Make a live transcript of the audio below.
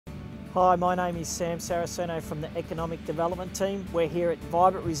Hi, my name is Sam Saraceno from the Economic Development Team. We're here at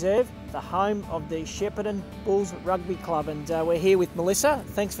Vibrant Reserve, the home of the Shepparton Rugby Club, and we're here with Melissa.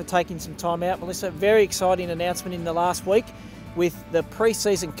 Thanks for taking some time out, Melissa. Very exciting announcement in the last week with the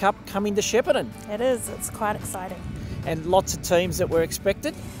pre-season cup coming to Shepparton. It is, it's quite exciting. And lots of teams that were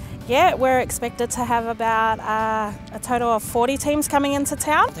expected. Yeah, we're expected to have about a total of 40 teams coming into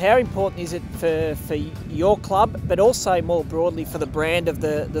town. How important is it for your club, but also more broadly for the brand of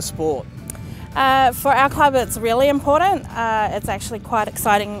the sport? For our club, it's really important. It's actually quite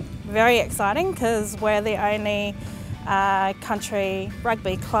exciting, very exciting, because we're the only country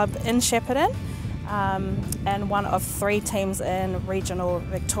rugby club in Shepparton and one of 3 teams in regional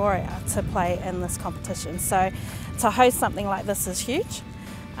Victoria to play in this competition. So to host something like this is huge.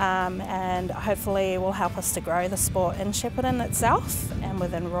 And hopefully will help us to grow the sport in Shepparton itself and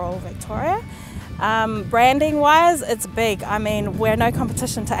within rural Victoria. Branding wise, it's big. I mean, we're no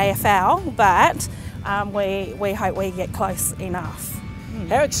competition to AFL, but we hope we get close enough.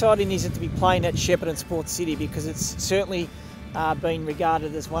 How exciting is it to be playing at Shepparton Sports City, because it's certainly been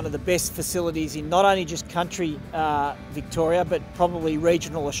regarded as one of the best facilities in not only just country Victoria, but probably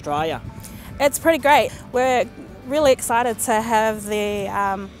regional Australia? It's pretty great. We're really excited to have the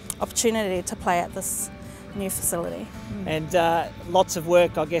opportunity to play at this new facility. And lots of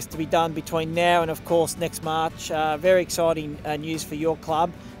work, I guess, to be done between now and, of course, next March. Very exciting news for your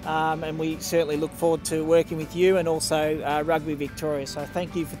club, and we certainly look forward to working with you and also Rugby Victoria. So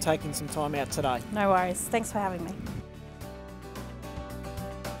thank you for taking some time out today. No worries. Thanks for having me.